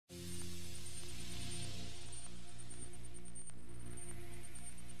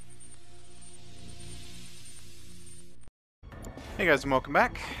Hey guys, and welcome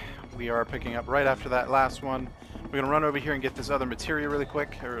back. We are picking up right after that last one. We're going to run over here and get this other materia really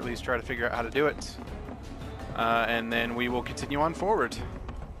quick, or at least try to figure out how to do it. And then we will continue on forward.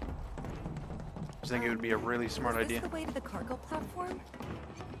 I think it would be a really smart idea. Is this the way to the cargo platform?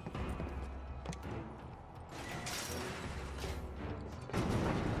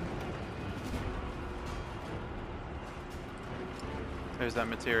 There's that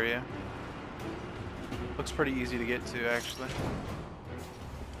materia. Looks pretty easy to get to, actually.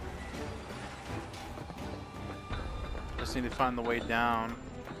 Just need to find the way down.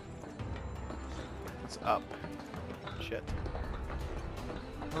 It's up. Shit.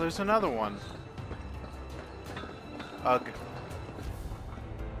 Well, there's another one. Ugh.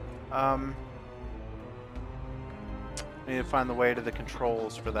 I need to find the way to the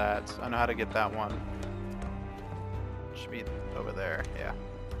controls for that. I know how to get that one. Should be over there, yeah.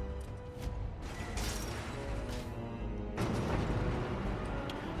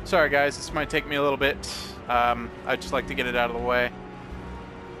 Sorry guys, this might take me a little bit. I'd just like to get it out of the way.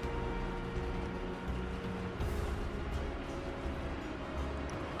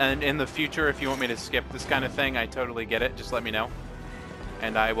 And in the future, if you want me to skip this kind of thing, I totally get it. Just let me know.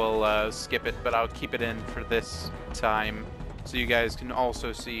 And I will skip it, but I'll keep it in for this time so you guys can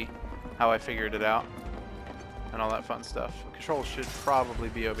also see how I figured it out and all that fun stuff. Controls should probably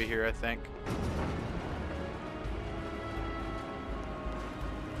be over here, I think.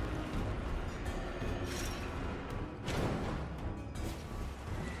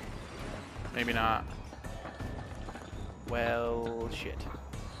 Maybe not. Well, shit.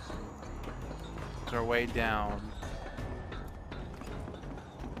 It's our way down.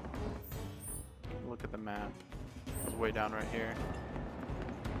 Look at the map. It's way down right here.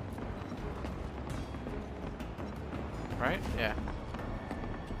 Right? Yeah.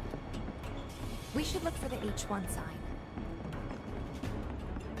 We should look for the H1 sign.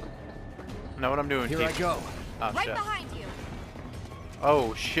 Know what I'm doing. Here I go. Oh, Right shit. behind you.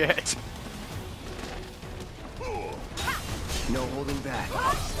 Oh shit. No holding back.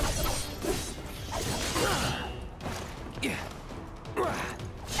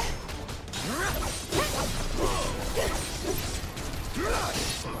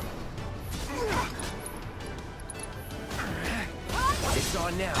 It's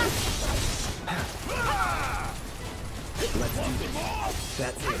on now. Let's do this.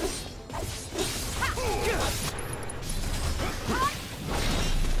 That's it.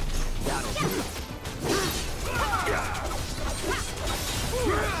 That'll do it.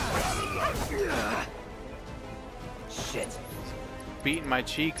 Shit. Beating my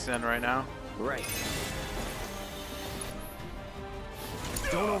cheeks in right now. Right.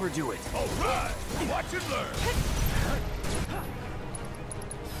 Don't overdo it. All right, watch and learn.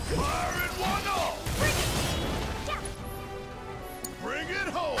 Fire in one all. Bring it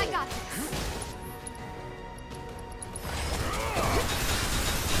home. I got this.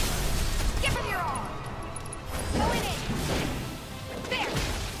 Give him your all. Going in. There.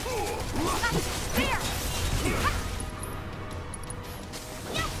 There.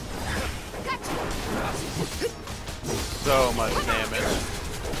 Gotcha. So much damage.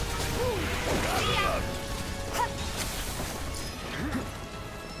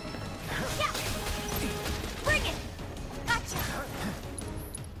 Bring it. Gotcha.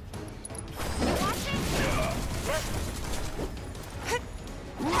 You watch it.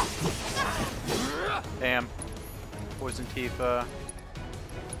 Damn. Poison Tifa.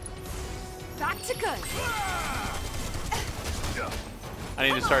 Back to good. I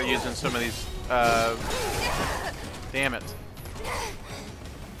need to start using some of these. Damn it.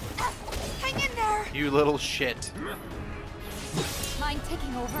 Hang in there. You little shit. Mind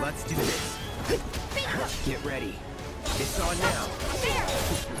taking over? Let's do this. Get ready. It's on now. There.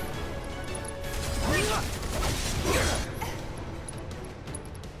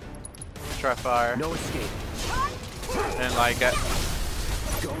 Try fire. No escape. Didn't like it.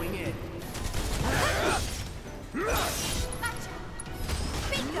 Going in.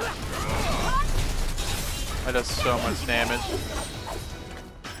 That does so much damage.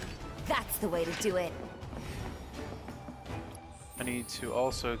 That's the way to do it. I need to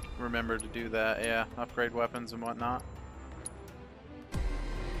also remember to do that. Yeah, upgrade weapons and whatnot.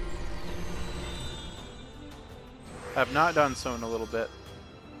 I've not done so in a little bit.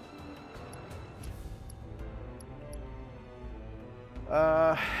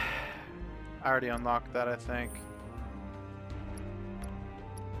 I already unlocked that, I think.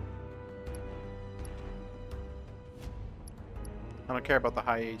 I don't care about the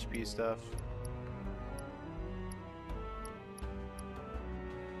high HP stuff.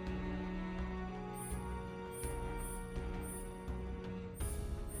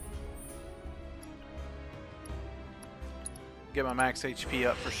 Get my max HP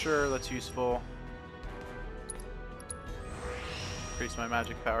up for sure. That's useful. Increase my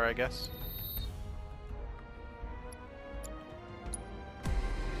magic power, I guess.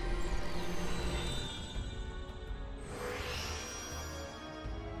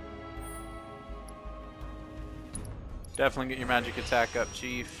 Definitely get your magic attack up,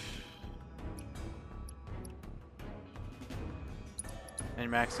 Chief.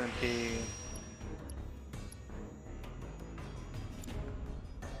 And max MP.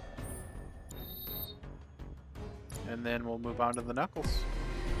 And then we'll move on to the Knuckles.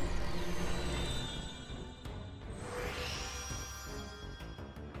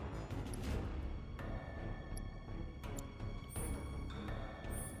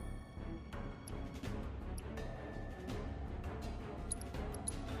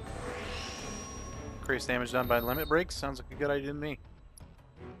 Increase damage done by limit breaks. Sounds like a good idea to me.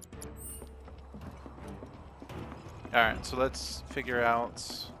 Alright, so let's figure out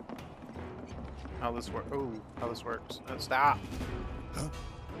how this works. Oh, how this works. Stop! Huh?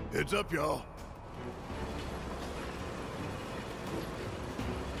 Heads up, y'all.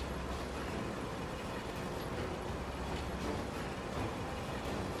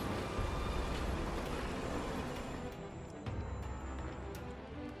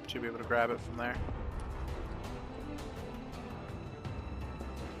 Should be able to grab it from there.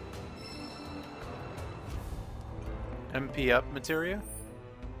 MP up, Materia.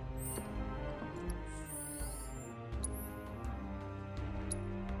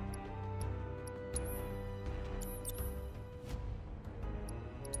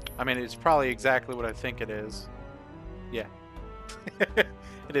 I mean, it's probably exactly what I think it is. Yeah.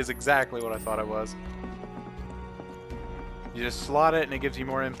 It is exactly what I thought it was. You just slot it and it gives you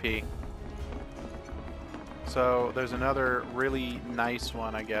more MP. So there's another really nice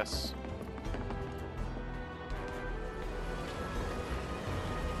one, I guess.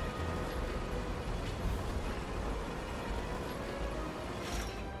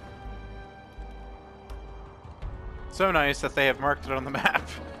 So nice that they have marked it on the map.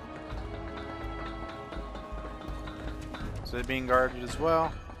 Is it being guarded as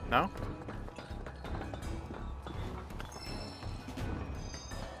well? No?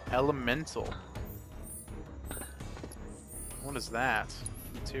 Elemental. What is that?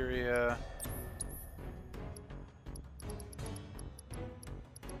 Materia.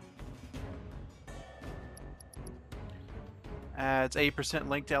 Adds 8%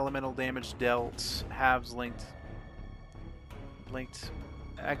 linked elemental damage dealt. Halves linked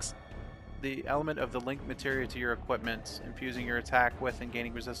the element of the linked materia to your equipment, infusing your attack with and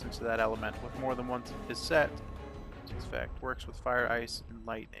gaining resistance to that element. With more than one is set, its effect works with fire, ice, and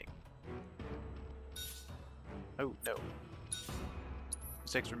lightning. Oh no.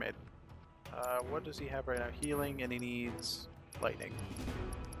 Mistakes were made. What does he have right now? Healing, and he needs lightning.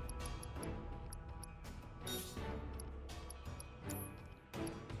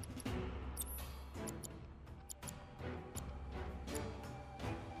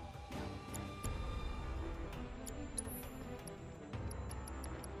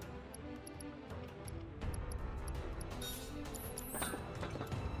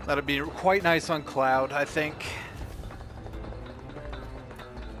 That'd be quite nice on Cloud, I think.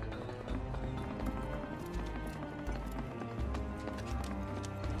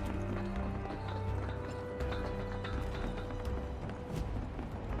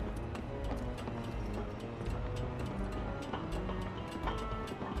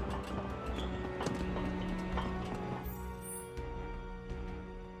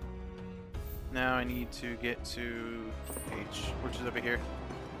 Now I need to get to H, which is over here.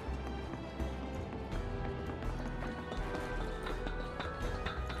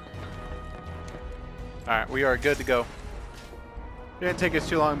 Alright, we are good to go. Didn't take us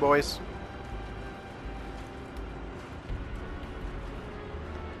too long, boys.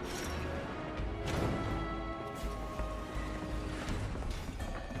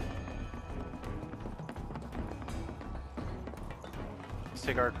 Let's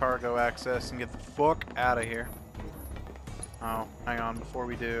take our cargo access and get the fuck out of here. Oh, hang on, before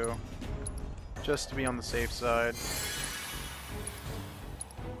we do, just to be on the safe side.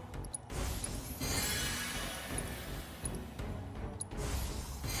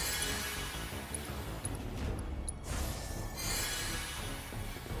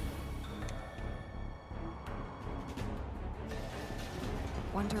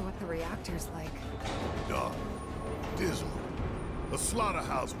 Wonder what the reactor's like. Dark, dismal. A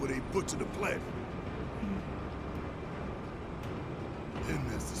slaughterhouse where they butcher the planet. Then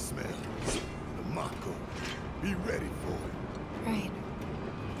there's the smell. The Mako. Be ready for it. Right.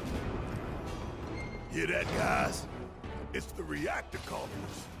 Hear that, guys? It's the reactor calling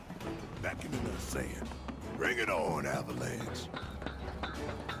us. Back into the sand. Bring it on, Avalanche.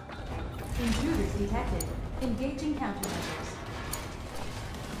 Intruders detected. Engaging countermeasures.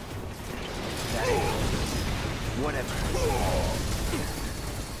 Whatever.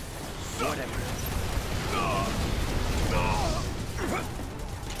 Whatever.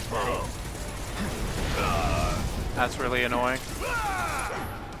 That's really annoying.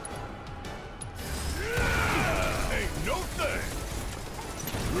 Ain't no thing.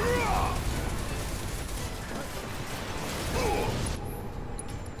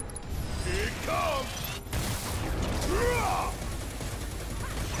 Here it comes.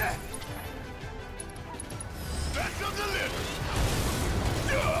 Special delivery.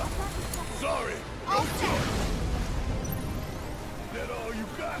 Sorry, no choice. Is that all you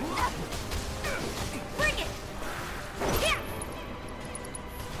got? Bring it! Yeah!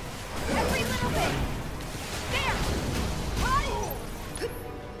 Every little bit! There!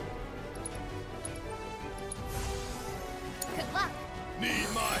 Good luck! Need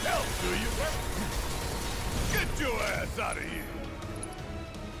my help, do you? Get your ass out of here.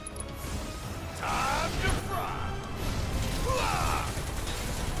 Time to fry.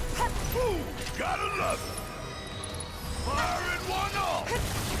 Ooh, gotta love it. Firing one off.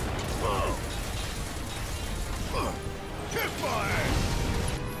 Kick my ass.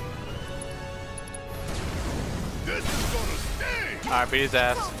 This is gonna sting. Alright, beat his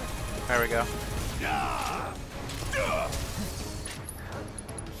ass. There we go. Yeah.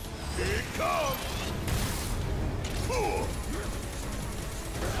 Here it comes. Ooh.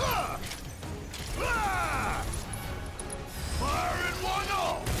 Ah. Ah. Firing one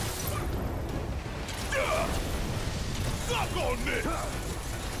off. Suck on this.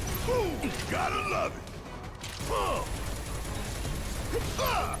 Ooh, gotta love it.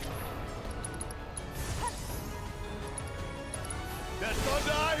 Ah. That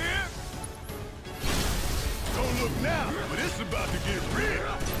thunder I hear? Don't look now, but it's about to get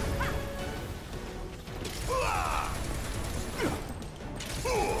real. Ah.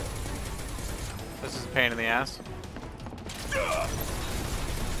 This is a pain in the ass.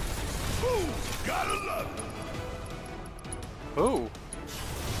 Ooh, gotta love it. Ooh.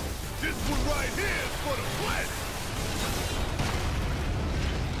 This one right here is for the planet.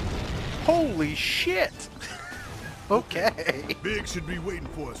 Holy shit! Okay. Big should be waiting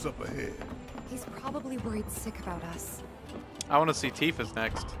for us up ahead. He's probably worried sick about us. I want to see Tifa's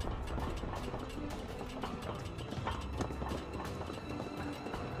next.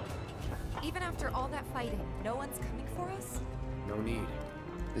 Even after all that fighting, no one's coming for us? No need.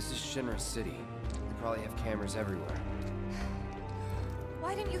 This is Shinra City. They probably have cameras everywhere.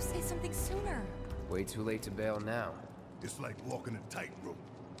 Why didn't you say something sooner? Way too late to bail now. It's like walking a tightrope.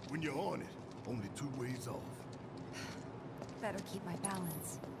 When you're on it, only 2 ways off. Better keep my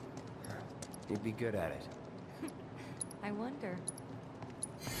balance. You'd be good at it. I wonder.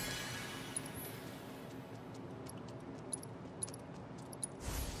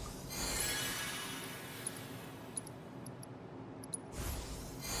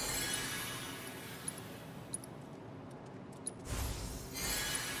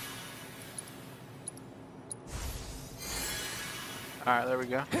 Alright, there we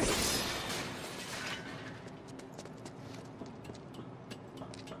go.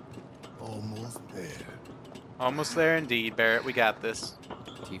 Almost there. Almost there indeed, Barrett. We got this.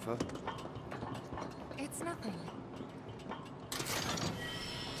 Tifa? It's nothing.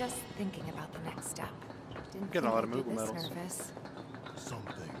 Just thinking about the next step. Didn't Getting a lot of think I'd be movement this medals. nervous. Some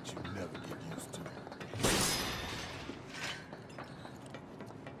things you never get used to.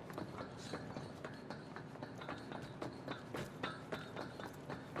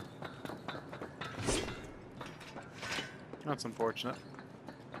 That's unfortunate.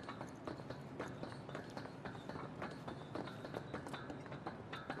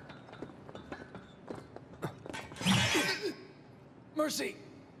 Mercy!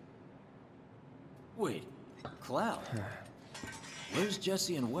 Wait, Cloud. Where's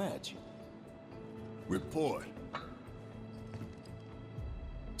Jesse and Wedge? Report.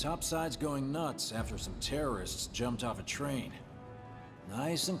 Topside's going nuts after some terrorists jumped off a train.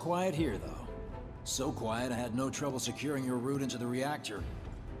 Nice and quiet here, though. So quiet I had no trouble securing your route into the reactor.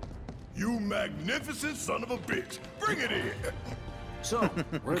 You magnificent son of a bitch! Bring it in! So,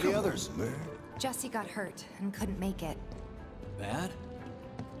 where are the others? Man, Jesse got hurt and couldn't make it. Bad?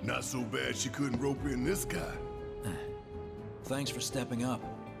 not so bad she couldn't rope in this guy. Thanks for stepping up.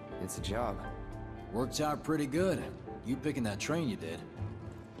 It's a job. Worked out pretty good. You picking that train you did.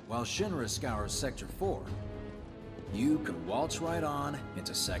 While Shinra scours Sector 4, you can waltz right on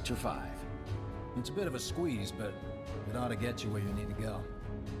into Sector 5. It's a bit of a squeeze, but It ought to get you where you need to go.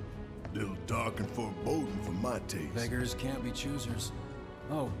 Little dark and foreboding for my taste. Beggars can't be choosers.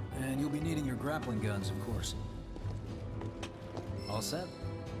 Oh, and you'll be needing your grappling guns, of course. All set?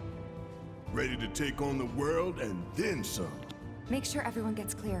 Ready to take on the world and then some. Make sure everyone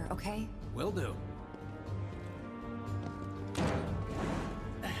gets clear, okay? Will do.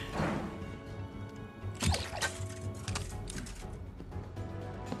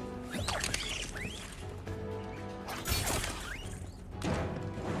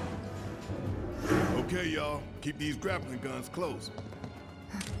 Okay, y'all. Keep these grappling guns close.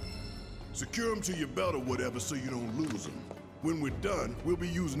 Secure them to your belt or whatever so you don't lose them. When we're done, we'll be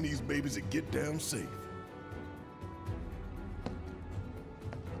using these babies to get down safe.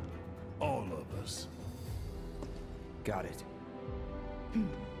 All of us. Got it.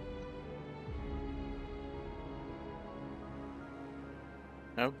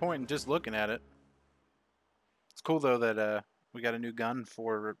 No point in just looking at it. It's cool though that we got a new gun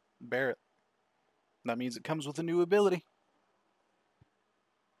for Barrett. That means it comes with a new ability.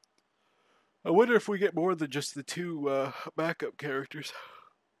 I wonder if we get more than just the two backup characters.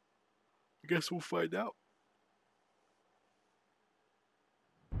 I guess we'll find out.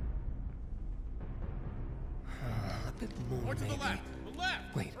 A bit more, More to maybe. the left! The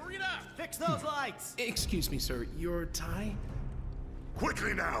left! Wait. Hurry it up! Fix those lights! Excuse me, sir. Your tie?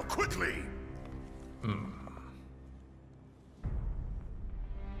 Quickly now, quickly!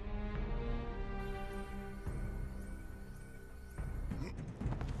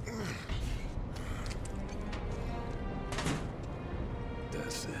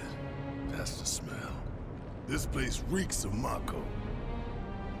 That's it. That's the smell. This place reeks of Mako.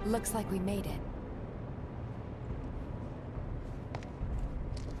 Looks like we made it.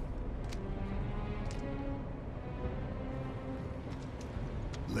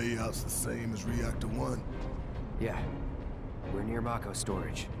 Layout's the same as Reactor 1. Yeah. We're near Mako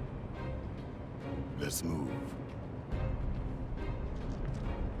storage. Let's move.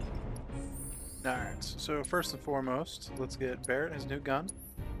 Alright, so first and foremost, let's get Barrett his new gun.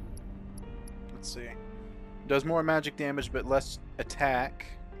 Let's see. Does more magic damage but less attack,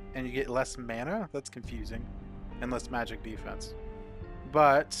 and you get less mana? That's confusing. And less magic defense.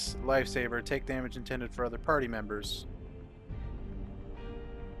 But, lifesaver, take damage intended for other party members.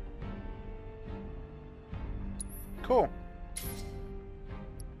 Cool.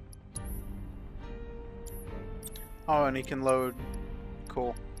 Oh, and he can load.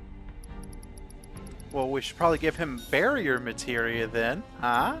 Cool. Well, we should probably give him barrier materia then,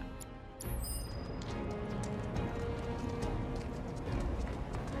 huh?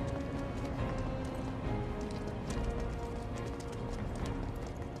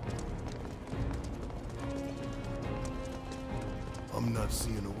 I'm not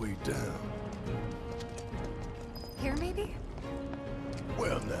seeing a way down. Here, maybe?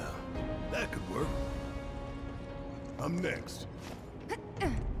 Well now, that could work. I'm next.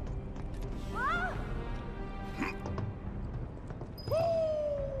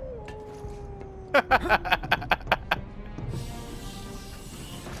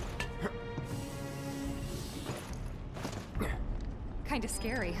 Kinda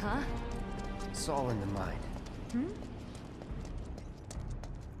scary, huh? It's all in the mind.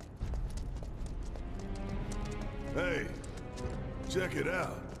 Hey, check it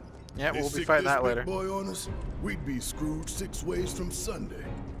out. Yeah, They we'll be sick fighting this that big later. boy on us, we'd be screwed 6 ways from Sunday.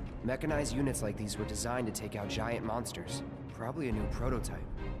 Mechanized units like these were designed to take out giant monsters. Probably a new prototype.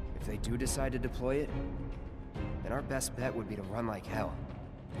 If they do decide to deploy it, then our best bet would be to run like hell.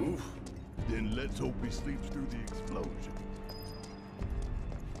 Oof. Then let's hope he sleeps through the explosion.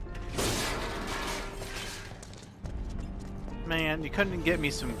 Man, you couldn't get me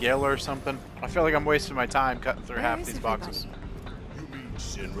some Gil or something? I feel like I'm wasting my time cutting through Where half is these everybody? boxes. You mean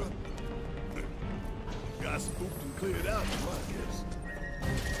Shinra? Got spooked and cleared out, I guess.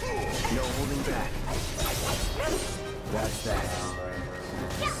 No holding back. That's that.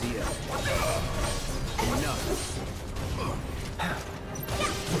 See ya. Enough.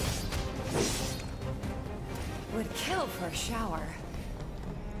 Would kill for a shower.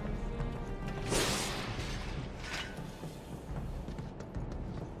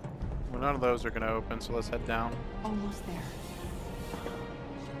 Well, none of those are going to open, so let's head down. Almost there.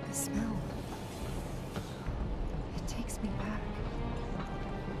 The smell. It takes me back.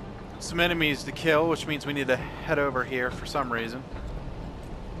 Some enemies to kill, which means we need to head over here for some reason.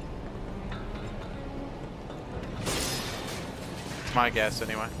 It's my guess,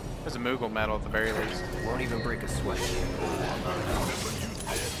 anyway. There's a Moogle medal at the very least. Won't even break a sweat.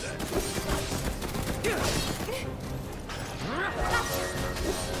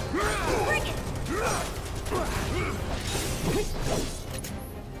 Bring it!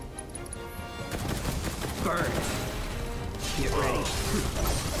 Burn. Get ready.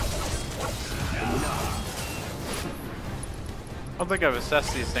 I don't think I've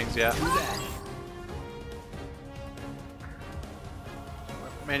assessed these things yet.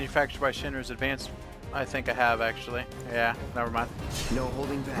 Manufactured by Shinra's Advanced. I think I have actually. Yeah, never mind. No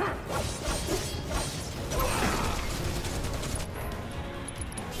holding back.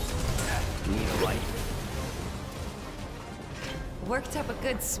 Need a light? Worked up a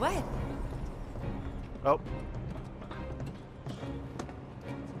good sweat. Oh.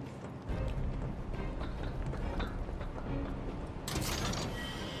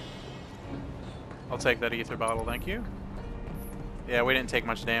 I'll take that ether bottle, thank you. Yeah, we didn't take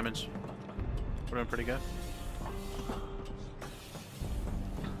much damage. We're doing pretty good.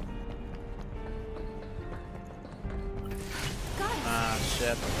 Ah,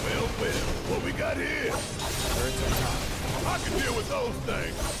 shit. Well, what we got here? I can deal with those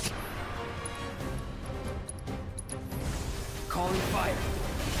things. Calling fire.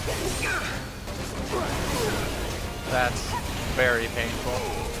 That's very painful.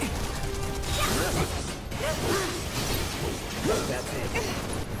 That's it.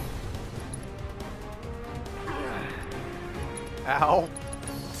 Ow.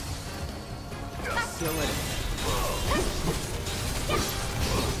 Still in it.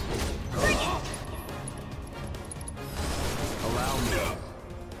 Allow me.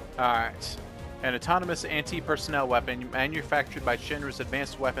 Alright. An autonomous anti-personnel weapon manufactured by Shinra's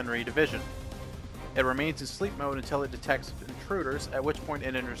Advanced Weaponry Division. It remains in sleep mode until it detects intruders, at which point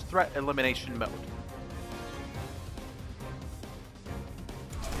it enters threat elimination mode.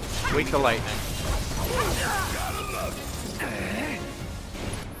 Weak to lightning.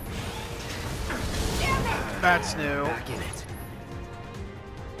 That's new. Back in it.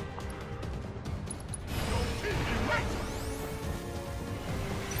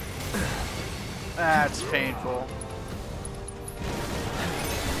 That's painful.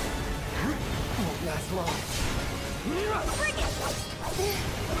 Won't last long.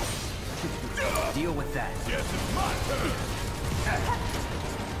 Deal with that. Yes, it's my turn.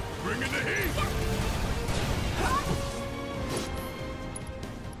 Bring in the heat.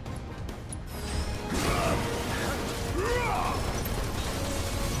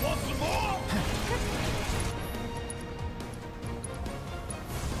 Want some more?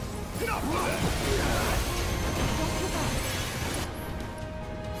 Enough of that.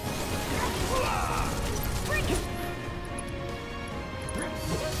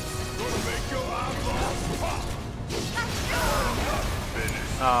 Gonna make your eyeballs pop.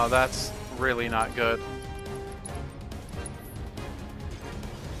 Oh, that's really not good.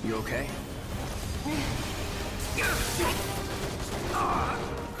 You okay?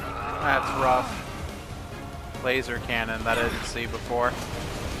 That's rough. Laser cannon that I didn't see before.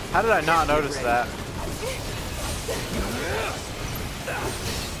 How did I not notice that?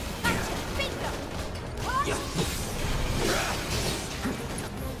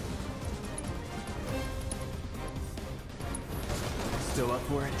 Still up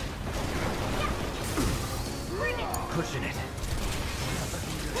for it? Pushing it.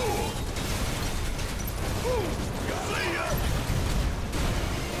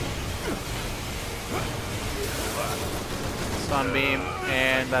 Sunbeam,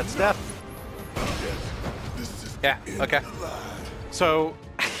 and that's death. Yeah, okay. So,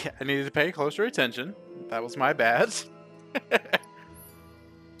 I needed to pay closer attention. That was my bad.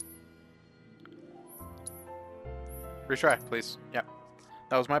 Retry, please. Yeah.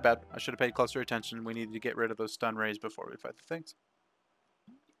 That was my bad. I should have paid closer attention. We needed to get rid of those stun rays before we fight the things.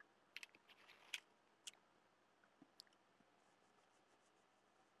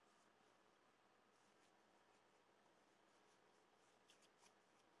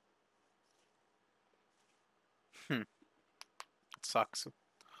 It sucks.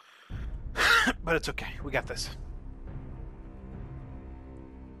 But it's okay. We got this.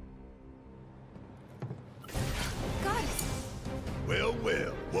 Well,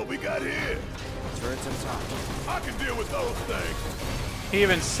 what we got here? Turrets on top. I can deal with those things. He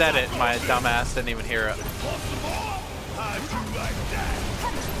even said it, my dumbass didn't even hear it. Want some more? How'd you like that?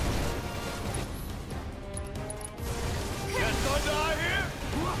 Guess I'll die here?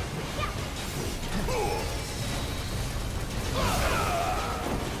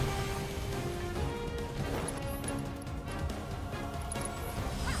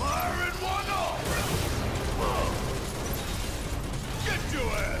 Firing one off! Get your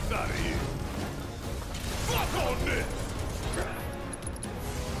ass out of here! Fuck on this!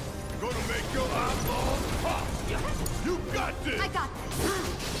 Gonna make your eyeballs pop! You got this! I got this.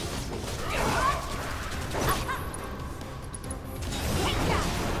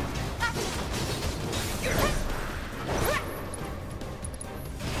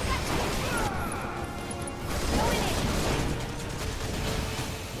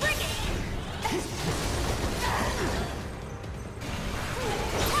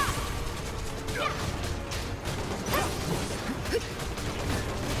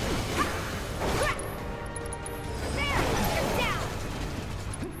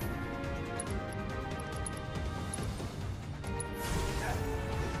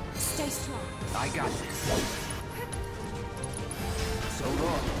 Stay strong. I got this. So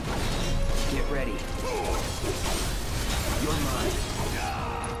long. Get ready. You're mine.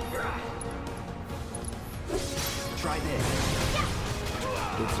 Try this.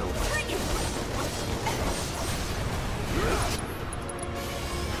 It's over.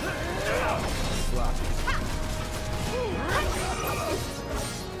 Sloppy.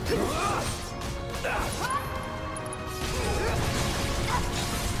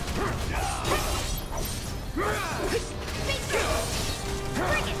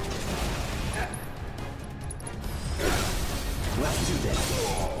 Let's do this.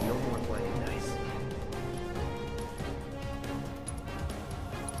 No more playing nice.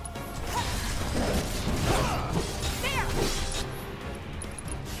 There!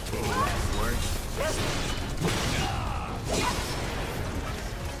 Last word.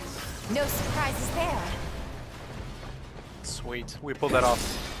 No surprises there. Sweet. We pulled that off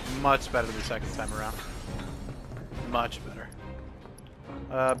much better the second time around. Much better.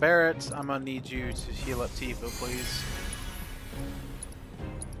 Barrett, I'm gonna need you to heal up Tifa, please.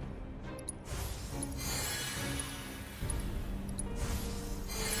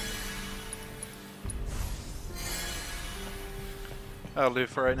 That'll do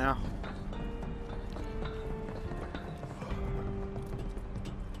for right now.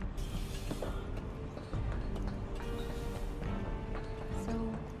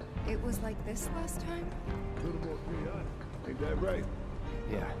 So, it was like this last time? A little more chaotic. Ain't that right?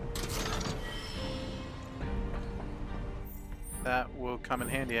 Yeah. That will come in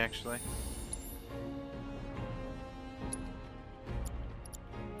handy, actually.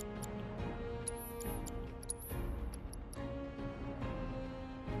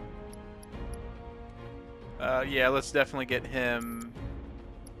 Yeah, let's definitely get him.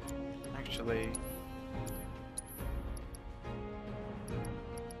 Actually,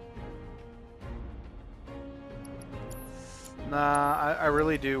 nah, I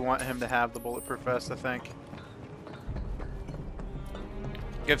really do want him to have the bulletproof vest, I think.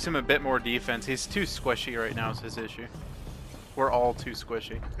 Gives him a bit more defense. He's too squishy right now is his issue. We're all too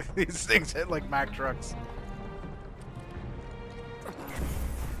squishy. These things hit like Mack trucks.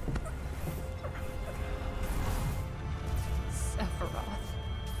 Sephiroth.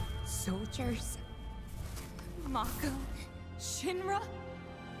 Soldiers. Mako. Shinra.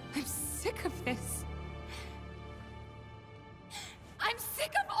 I'm sick of this. I'm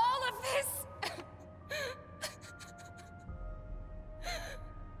sick of all of this!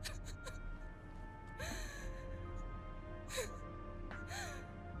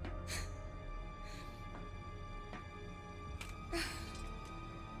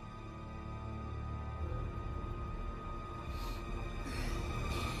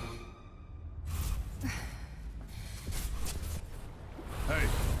 Hey.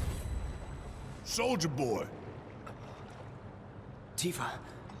 Soldier boy. Tifa.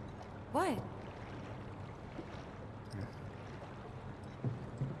 What?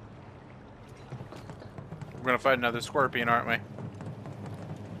 We're gonna fight another scorpion, aren't we?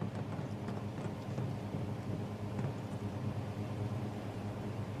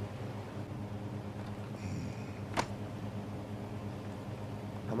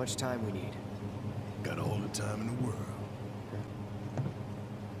 How much time we need? Got all the time in the world.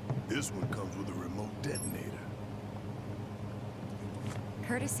 This one comes with a remote detonator.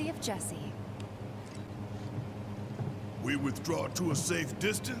 Courtesy of Jesse. We withdraw to a safe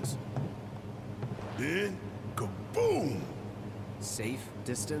distance. Then, kaboom! Safe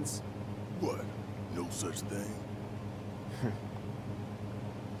distance? What? No such thing?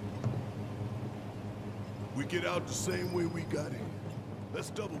 We get out the same way we got in. Let's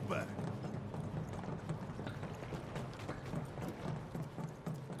double back.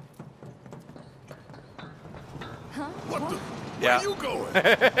 Huh? What the? Yeah. Where you going?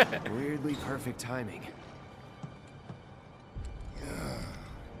 Weirdly perfect timing.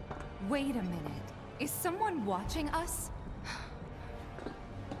 Wait a minute. Is someone watching us?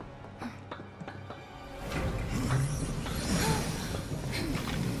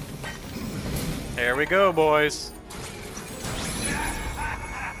 Here we go, boys.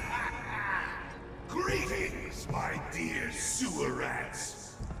 Greetings, my dear sewer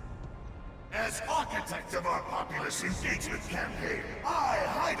rats. As architect of our populist engagement campaign, I,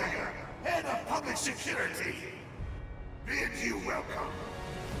 Heidegger, head of public security, bid you welcome.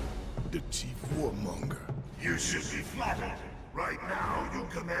 The chief warmonger. You should be flattered. Right now, you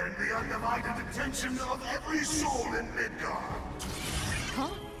command the undivided attention of every soul in Midgard.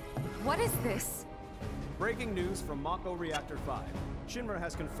 Huh? What is this? Breaking news from Mako Reactor 5. Shinra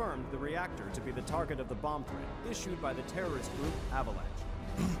has confirmed the reactor to be the target of the bomb threat issued by the terrorist group Avalanche.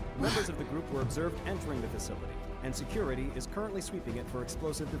 Members of the group were observed entering the facility, and security is currently sweeping it for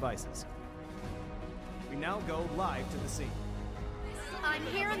explosive devices. We now go live to the scene. I'm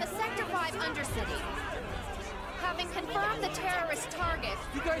here in the Sector 5 Undercity. Having confirmed the terrorist target,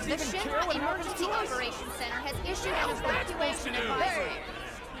 the Shinra Emergency Operations Center has issued an evacuation advisory.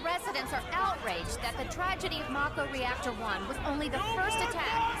 Residents are outraged that the tragedy of Mako Reactor 1 was only the first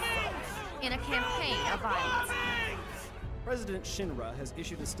attack in a campaign of violence. President Shinra has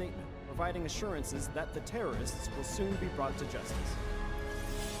issued a statement providing assurances that the terrorists will soon be brought to justice.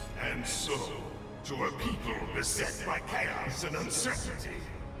 And so, to a people beset by chaos and uncertainty,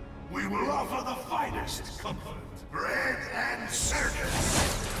 we will offer the finest comfort, bread and circus.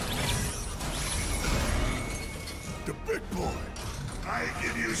 The big boy. I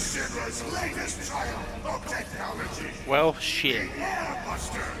give you Shinra's latest triumph of technology. Well, shit. The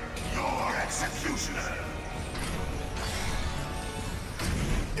Airbuster, your executioner.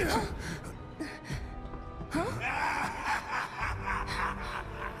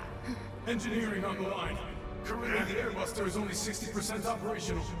 Engineering on the line. Currently, the Airbuster is only 60%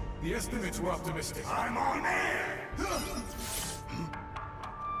 operational. The estimates were optimistic. I'm on air!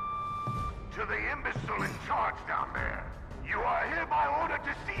 To the imbecile in charge down there, you are hereby ordered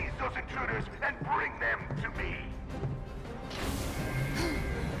to seize those intruders and bring them to me.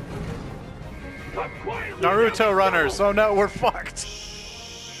 Naruto runners. Oh no, we're fucked.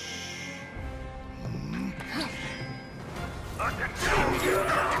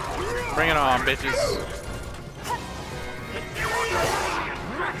 Bring it on, bitches.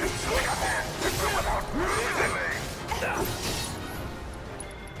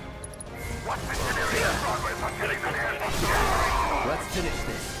 Let's finish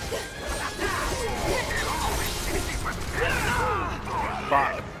this.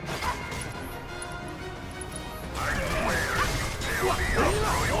 Bye.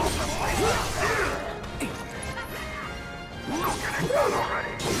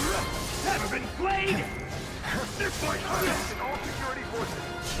 Never been played! This fight in all security forces.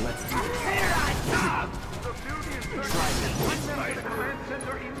 Let's do this. Here I come! Subdue the insurgents and bring them to the command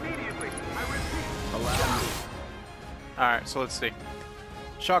center immediately. I repeat. Allow me. Alright, so let's see.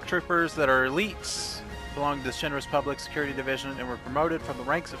 Shock troopers that are elites belong to the Shinra's Public Security Division and were promoted from the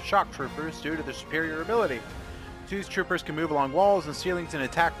ranks of shock troopers due to their superior ability. These troopers can move along walls and ceilings and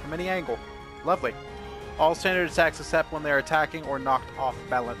attack from any angle. Lovely. All standard attacks except when they are attacking or knocked off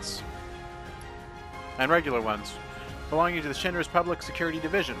balance. And regular ones. Belonging to the Shinra's Public Security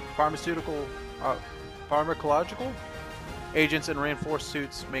Division. Pharmacological? Agents in reinforced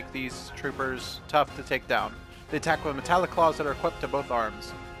suits make these troopers tough to take down. They attack with metallic claws that are equipped to both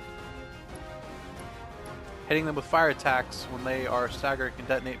arms. Hitting them with fire attacks when they are staggered can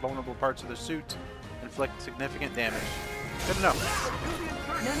detonate vulnerable parts of their suit and inflict significant damage. Good to know.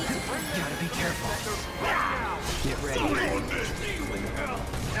 Gotta be careful. Get ready.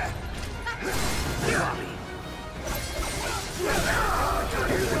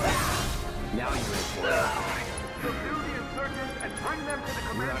 Now you're in for it. Subdue the insurgents and bring them to the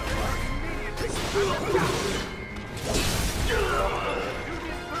command center immediately. Subdue the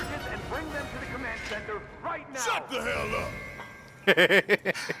insurgents and bring them to the command center right now. Shut the hell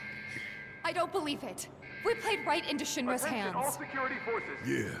up! I don't believe it. We played right into Shinra's Attention, all hands. security forces.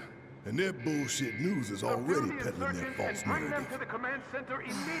 Yeah, and their bullshit news is already peddling their false Bring them to narrative. the command center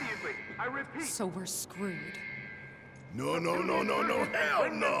immediately. I repeat. So we're screwed. No, hell Bring them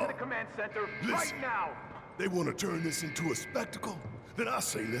no! to the command center right Listen. now. They want to turn this into a spectacle? Then I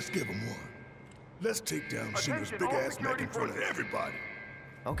say let's give them one. Let's take down Shinra's Attention, all big-ass neck in security front of forces. everybody.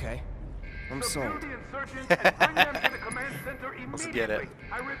 Okay. I'm Subdue sold. the insurgents and bring them to the command center Let's immediately. get it.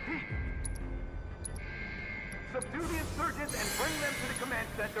 I repeat. Subdue the insurgents and bring them to the command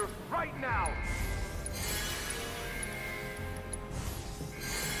center right now.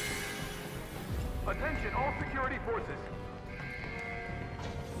 Attention, all security forces.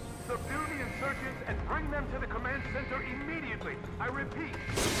 Subdue the insurgents and bring them to the command center immediately. I repeat.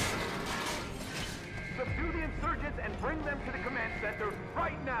 Subdue the insurgents and bring them to the command center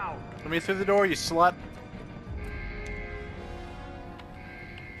right now. Let me through the door, you slut.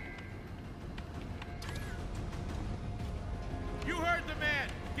 You heard the man.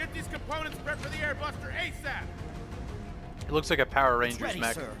 Get these components prepped for the Airbuster ASAP. It looks like a Power Rangers Ready,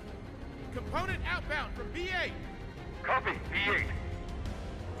 mech. sir. Component outbound from B8. Copy, B8.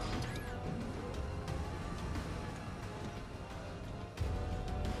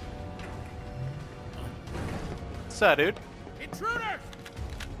 What's that, dude? Intruders!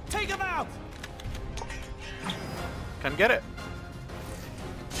 Take him out! Come get it.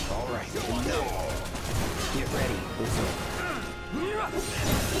 All right. Get ready. Listen.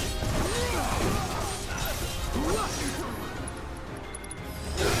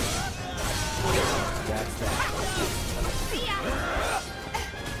 That's that.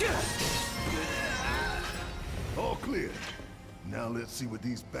 All clear. Now let's see what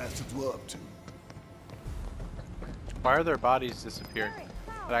these bastards were up to. Why are their bodies disappearing?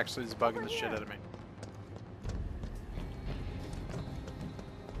 That actually is bugging the shit out of me.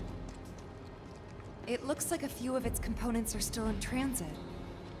 It looks like a few of its components are still in transit.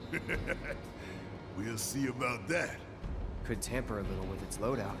 We'll see about that. Could tamper a little with its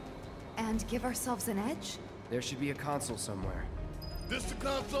loadout. And give ourselves an edge? There should be a console somewhere. This the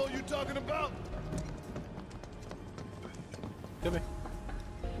console you talking about? Could be.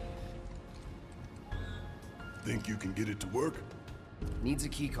 Think you can get it to work? Needs a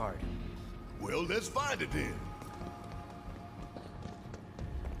key card. Well, let's find it then.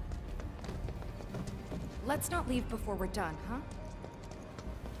 Let's not leave before we're done, huh?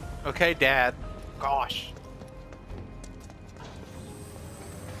 Okay, Dad. Gosh.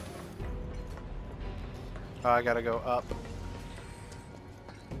 Oh, I gotta go up.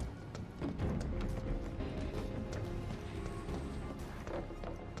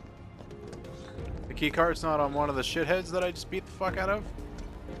 The key card's not on one of the shitheads that I just beat the fuck out of?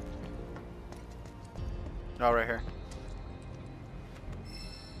 Oh, right here.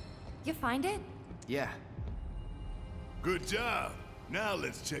 You find it? Yeah. Good job. Now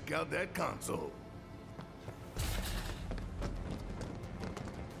let's check out that console.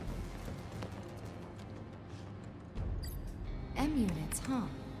 M units, huh?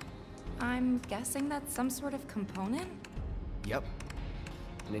 I'm guessing that's some sort of component? Yep.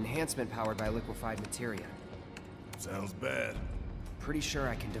 An enhancement powered by liquefied materia. Sounds bad. Pretty sure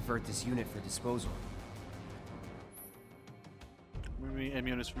I can divert this unit for disposal. Removing M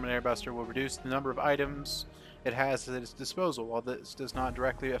units from an airbuster will reduce the number of items it has at its disposal. While this does not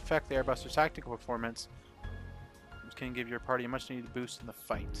directly affect the airbuster's tactical performance, it can give your party a much needed boost in the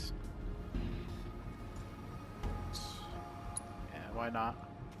fight. Yeah, why not?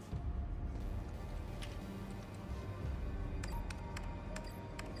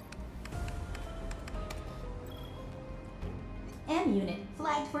 M unit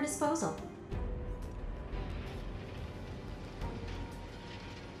flagged for disposal.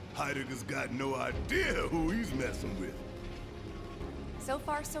 Heidegger's got no idea who he's messing with. So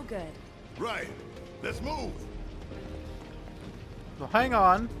far, so good. Right. Let's move. Well, hang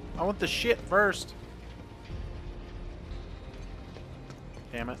on. I want the shit first.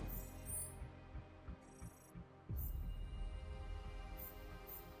 Damn it.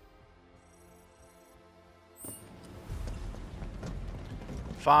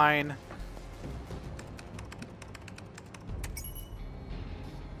 Fine.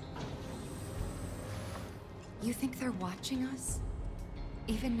 You think they're watching us?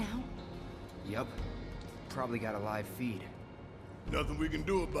 Even now? Yep. Probably got a live feed. Nothing we can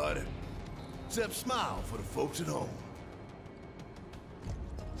do about it. Except smile for the folks at home.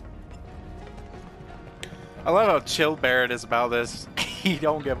 I love how chill Barrett is about this. He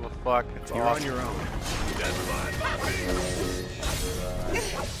don't give a fuck. It's You're awesome. on your own. That's fine.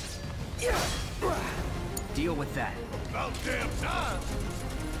 Deal with that. About damn time.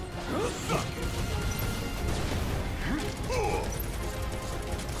 Suck it.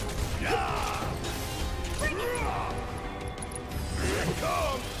 Yeah. Here it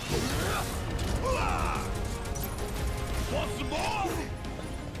comes. Want some more?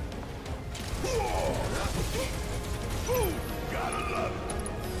 Ooh, gotta love it.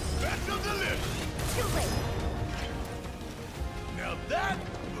 Special delivery. Too late. Now that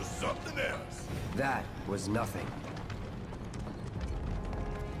was something else. That was nothing.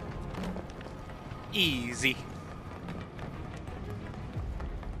 Easy.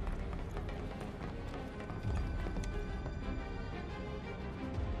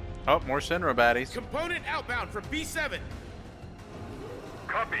 Oh, more Shinra baddies. Component outbound from B7.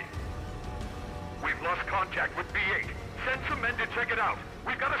 Copy. We've lost contact with B8. Send some men to check it out.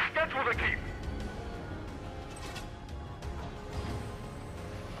 We've got a schedule to keep.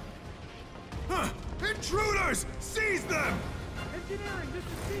 Huh. Intruders! Seize them!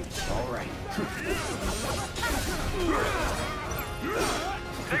 All right.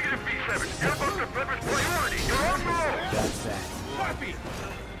 Negative B7. Airbus delivers priority. You're on the roll. That's that. Copy.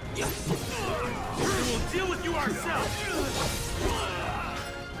 We will deal with you ourselves.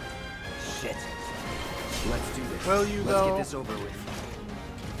 Shit. Let's do this. Will you Let's go? get this over with.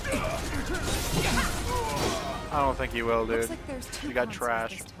 I don't think you will, dude. Looks like there's two You got consoles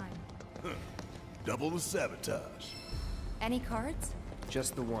trashed. this time. Double the sabotage. Any cards?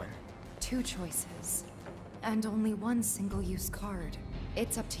 Just the one. Two choices. And only one single-use card.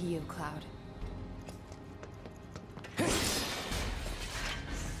 It's up to you, Cloud.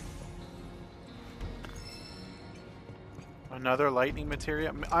 Another lightning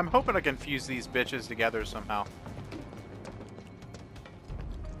materia? I'm hoping I can fuse these bitches together somehow.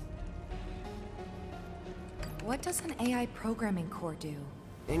 What does an AI programming core do?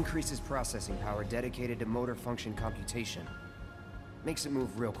 Increases processing power dedicated to motor function computation. Makes it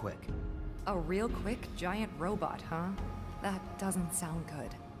move real quick. A real quick giant robot, huh? That doesn't sound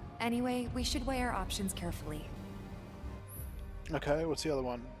good. Anyway, we should weigh our options carefully. Okay, what's the other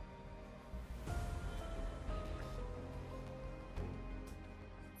one?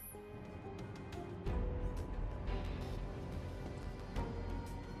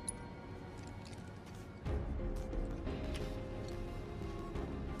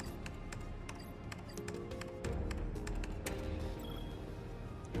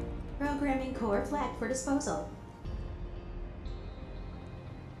 Programming core flagged for disposal.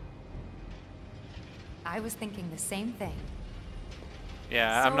 I was thinking the same thing.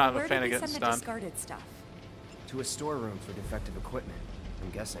 Yeah, I'm not a fan of getting send the stunned. discarded stuff? To a storeroom for defective equipment,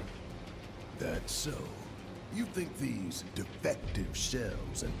 I'm guessing. That's so. You think these defective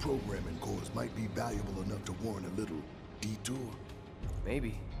shells and programming cores might be valuable enough to warrant a little detour?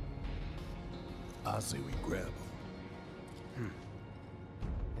 Maybe. I say we grab them.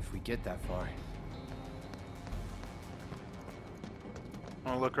 If we get that far.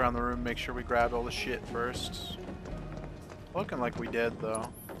 I'll look around the room, make sure we grab all the shit first. Looking like we did, though.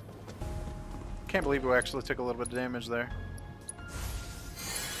 Can't believe we actually took a little bit of damage there.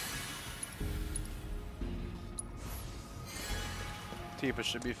 Tifa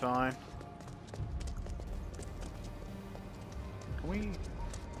should be fine. Can we...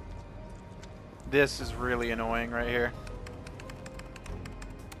 This is really annoying right here.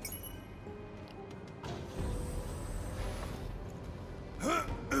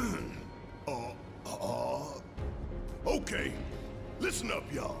 Okay, listen up,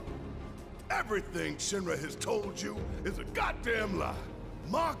 y'all. Everything Shinra has told you is a goddamn lie.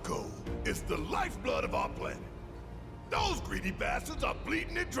 Mako is the lifeblood of our planet. Those greedy bastards are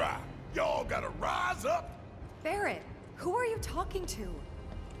bleeding it dry. Y'all gotta rise up. Barrett, who are you talking to?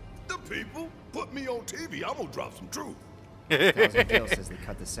 The people put me on TV. I'm gonna drop some truth. Thousand Gale says they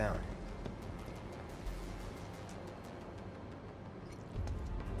cut the sound.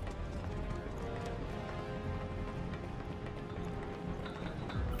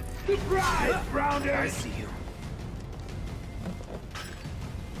 Surprise, Rounder! I see you.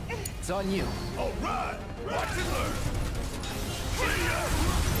 It's on you. All right, watch and learn. See ya.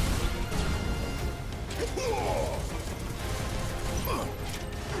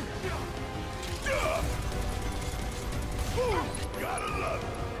 Gotta love it.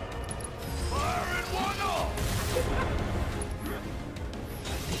 Firing one off.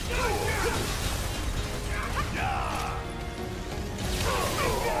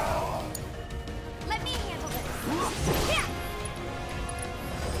 Let me handle this. Yeah.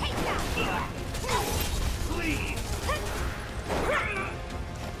 Take that. Please!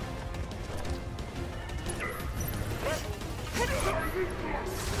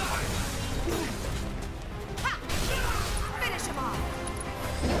 Finish him off.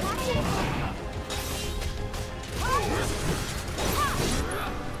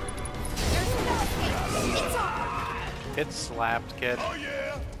 There's no escape. It's on. Get slapped, kid. Oh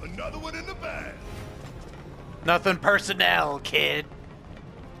yeah, another one in the bag. Nothing personnel, kid.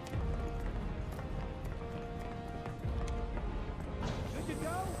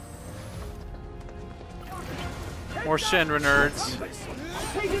 More Shinra nerds.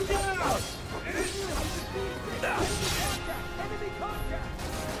 Take him down!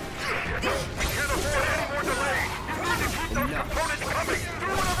 We can't afford any more delays. We need to keep those components coming. Do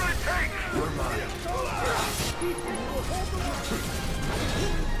whatever it takes. You're mine.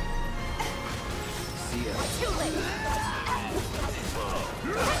 See ya. Too late.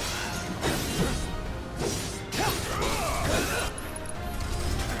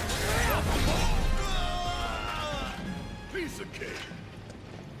 Piece of cake.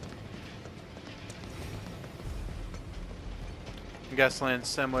 Guslin's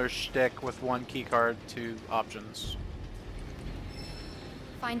similar shtick with one keycard, two options.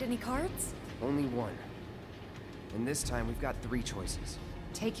 Find any cards? Only one. And this time we've got 3 choices.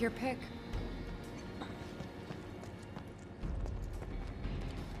 Take your pick.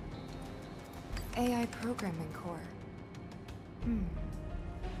 AI programming core.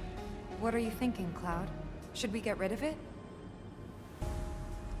 What are you thinking, Cloud? Should we get rid of it?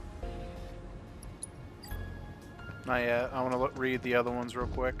 Not yet. I want to read the other ones real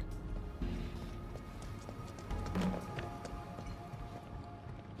quick.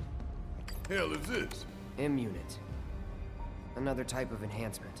 hell is this? M-unit. Another type of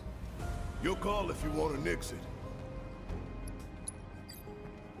enhancement. Your call if you want to nix it.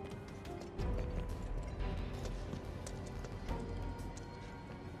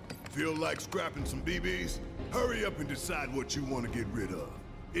 Feel like scrapping some BBs? Hurry up and decide what you want to get rid of.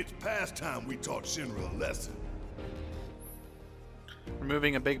 It's past time we taught Shinra a lesson.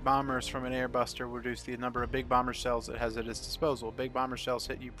 Removing a big bombers from an airbuster will reduce the number of big bomber shells it has at its disposal. Big bomber shells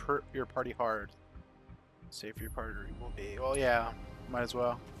hit your party hard. Safe for your party will be. Well, yeah, might as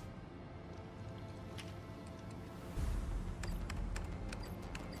well.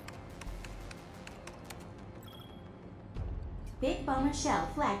 Big bomber shell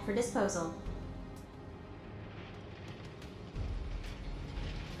flagged for disposal.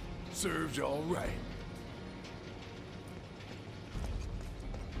 Serves you all right.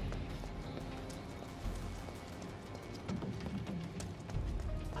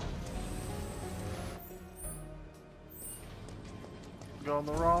 Going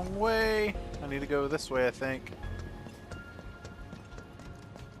the wrong way. I need to go this way, I think.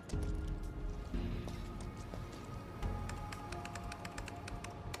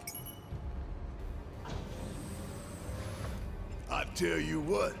 I tell you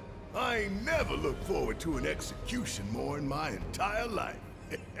what, I ain't never looked forward to an execution more in my entire life.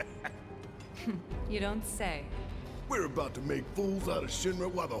 You don't say. We're about to make fools out of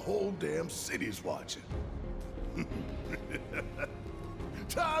Shinra while the whole damn city's watching.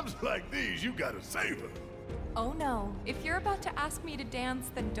 Times like these, you gotta savor. Oh no, if you're about to ask me to dance,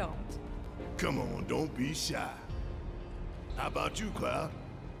 then don't. Come on, don't be shy. How about you, Cloud?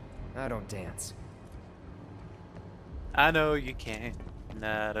 I don't dance. I know you can't.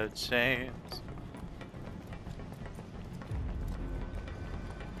 Not a chance.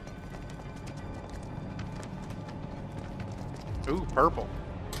 Ooh, purple.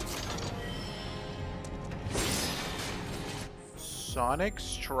 Sonic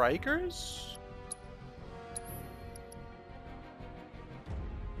Strikers?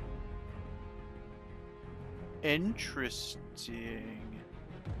 Interesting.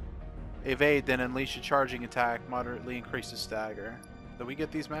 Evade, then unleash a charging attack, moderately increases stagger. Did we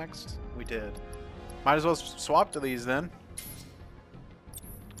get these maxed? We did. Might as well swap to these then.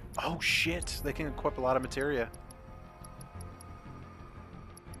 Oh shit, they can equip a lot of materia.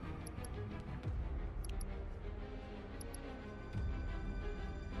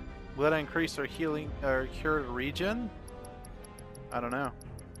 Will that increase our healing or cure regen? I don't know.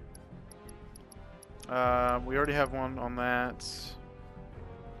 We already have one on that.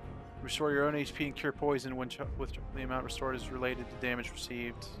 Restore your own HP and cure poison when with the amount restored is related to damage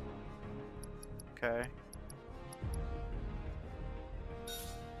received. Okay.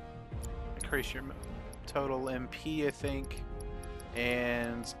 Increase your total MP, I think.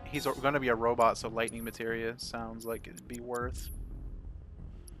 And he's going to be a robot, so lightning materia sounds like it'd be worth.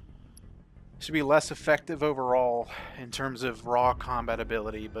 Should be less effective overall in terms of raw combat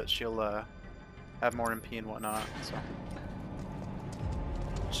ability, but she'll have more MP and whatnot, so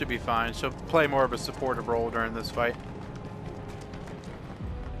should be fine. She'll play more of a supportive role during this fight.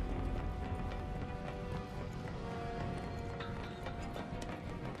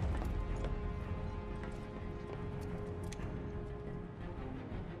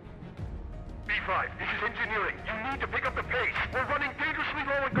 B5, this is engineering. You need to pick up the pace. We're running dangerously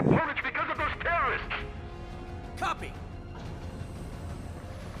low on components because of those terrorists. Copy.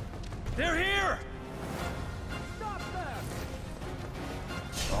 They're here. Stop them!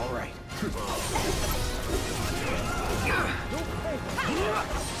 All right.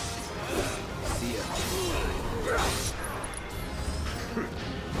 See ya.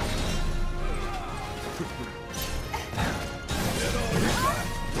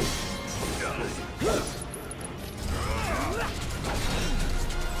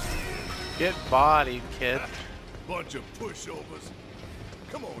 Get bodied, kid. Bunch of pushovers.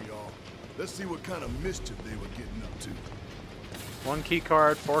 Come on, y'all. Let's see what kind of mischief they were getting up to. 1 key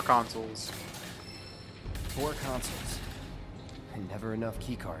card, 4 consoles. 4 consoles. And never enough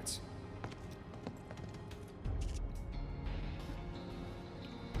keycards.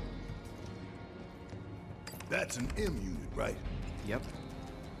 That's an M unit, right? Yep.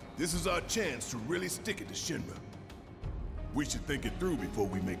 This is our chance to really stick it to Shinra. We should think it through before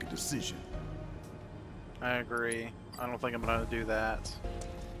we make a decision. I agree. I don't think I'm gonna do that.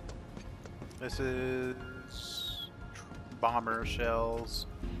 This is bomber shells.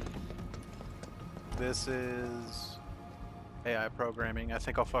 This is AI programming. I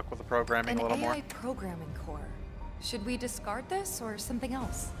think I'll fuck with the programming a little more. An AI programming core. Should we discard this or something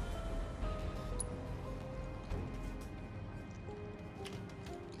else?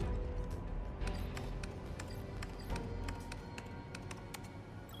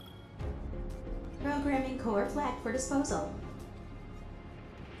 Programming core flagged for disposal.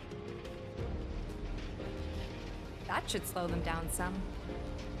 That should slow them down some.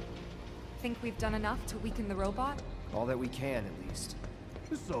 Think we've done enough to weaken the robot? All that we can, at least.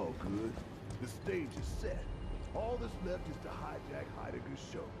 It's all good. The stage is set. All that's left is to hijack Heidegger's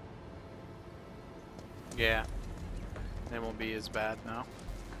show. Yeah. It won't be as bad now.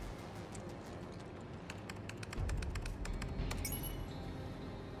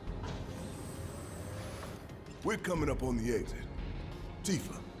 We're coming up on the exit.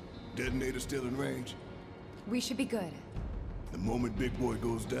 Tifa, detonator still in range? We should be good. The moment Big Boy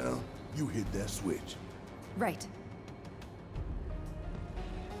goes down, you hit that switch. Right.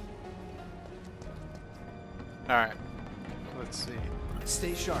 Alright. Let's see.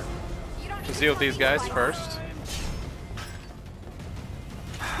 Stay sharp. Let's deal with these guys first.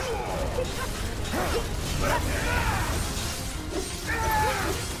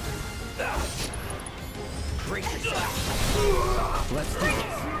 Break yourself. Let's do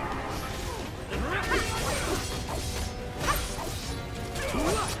this.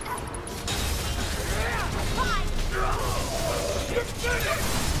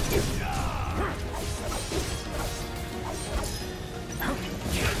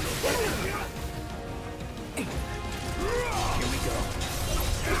 Here we go.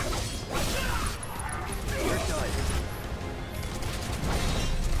 You're done.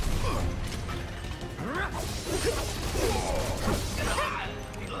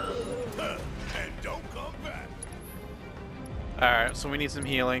 And don't come back. Alright, so we need some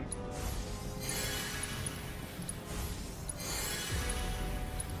healing.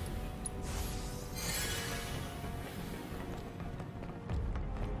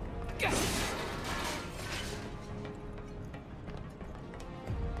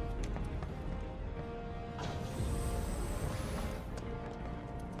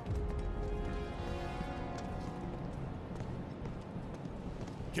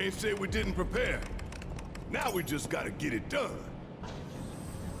 Can't say we didn't prepare. Now we just gotta get it done.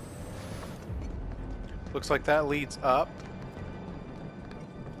 Looks like that leads up.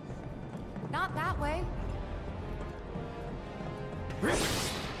 Not that way.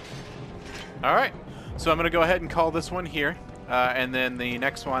 Alright, so I'm going to go ahead and call this one here. And then the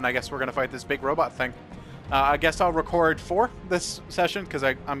next one, I guess we're going to fight this big robot thing. I guess I'll record 4 this session because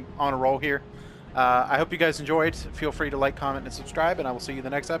I'm on a roll here. I hope you guys enjoyed. Feel free to like, comment, and subscribe, and I will see you in the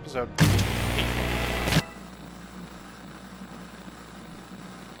next episode.